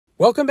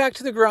Welcome back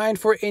to the grind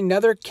for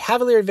another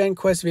Cavalier event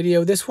quest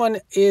video. This one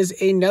is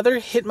another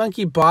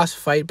Hitmonkey boss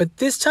fight, but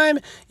this time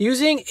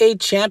using a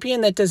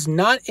champion that does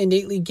not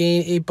innately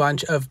gain a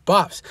bunch of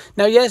buffs.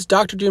 Now, yes,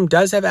 Dr. Doom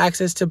does have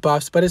access to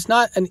buffs, but it's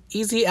not an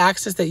easy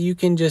access that you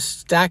can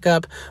just stack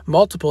up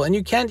multiple, and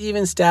you can't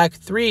even stack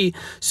 3.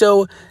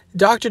 So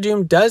Dr.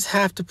 Doom does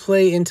have to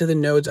play into the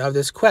nodes of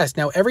this quest.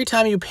 Now, every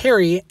time you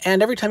parry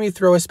and every time you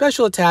throw a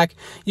special attack,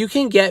 you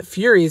can get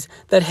Furies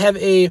that have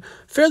a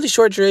fairly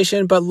short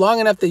duration, but long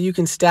enough that you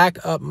can stack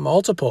up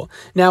multiple.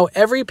 Now,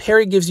 every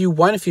parry gives you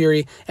 1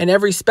 Fury, and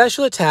every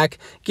special attack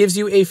gives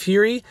you a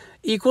Fury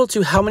equal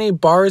to how many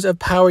bars of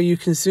power you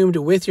consumed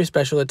with your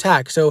special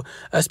attack. So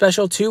a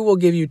special 2 will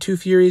give you 2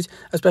 Furies,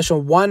 a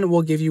special 1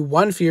 will give you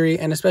 1 Fury,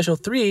 and a special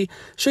 3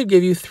 should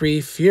give you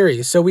 3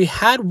 Furies. So we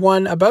had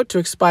one about to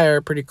expire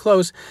pretty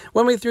close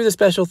when we threw the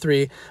special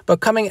 3,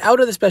 but coming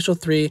out of the special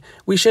 3,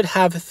 we should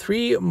have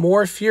 3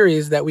 more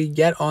Furies that we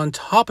get on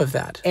top of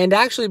that. And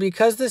actually,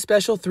 because the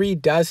special 3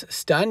 does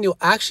stun, you'll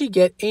actually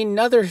get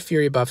another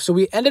Fury buff. So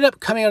we ended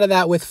up coming out of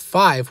that with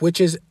 5, which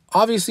is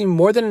obviously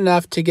more than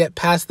enough to get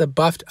past the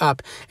buffed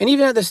up. And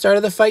even at the start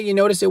of the fight, you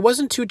notice it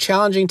wasn't too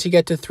challenging to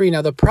get to 3.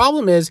 Now, the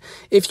problem is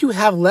if you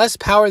have less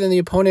power than the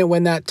opponent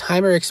when that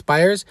timer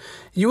expires,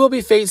 you will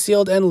be fate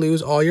sealed and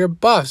lose all your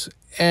buffs.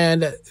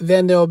 And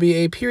then there will be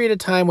a period of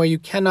time where you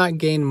cannot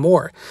gain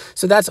more.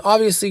 So that's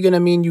obviously going to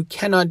mean you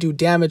cannot do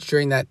damage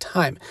during that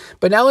time.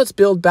 But now let's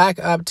build back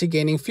up to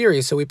gaining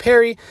Fury. So we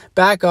parry,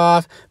 back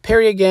off,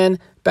 parry again,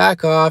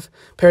 back off,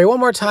 parry one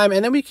more time,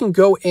 and then we can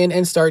go in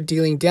and start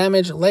dealing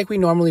damage like we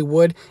normally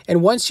would.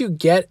 And once you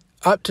get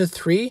up to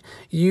 3,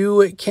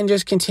 you can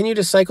just continue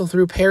to cycle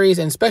through parries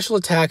and special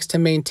attacks to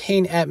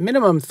maintain at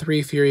minimum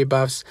 3 Fury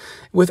buffs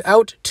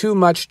without too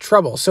much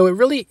trouble. So it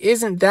really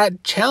isn't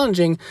that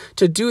challenging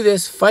to do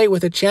this fight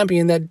with a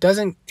champion that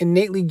doesn't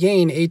innately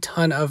gain a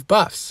ton of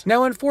buffs.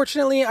 Now,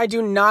 unfortunately, I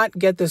do not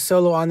get the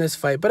solo on this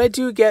fight, but I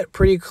do get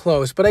pretty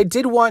close. But I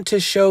did want to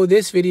show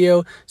this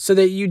video so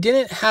that you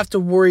didn't have to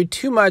worry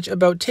too much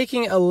about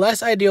taking a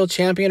less ideal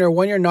champion or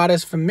one you're not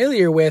as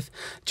familiar with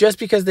just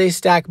because they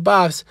stack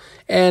buffs,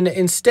 and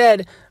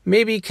instead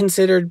maybe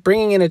considered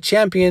bringing in a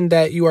champion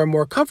that you are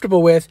more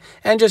comfortable with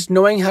and just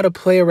knowing how to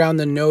play around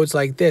the nodes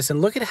like this.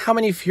 And look at how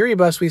many Fury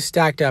buffs we've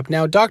stacked up.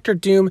 Now, Dr.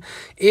 Doom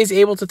is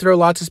able to throw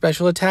lots of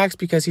special attacks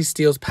because he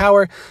steals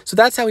power, so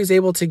that's how he's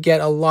able to get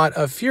a lot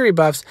of Fury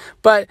buffs,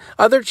 but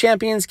other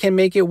champions can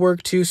make it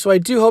work too. So I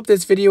do hope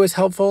this video is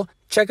helpful.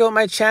 Check out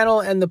my channel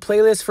and the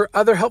playlist for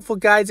other helpful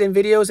guides and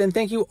videos, and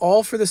thank you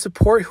all for the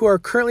support who are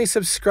currently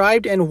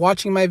subscribed and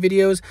watching my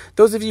videos.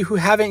 Those of you who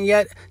haven't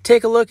yet,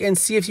 take a look and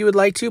see if you would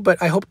like to,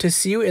 but I hope to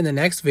see you in the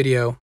next video.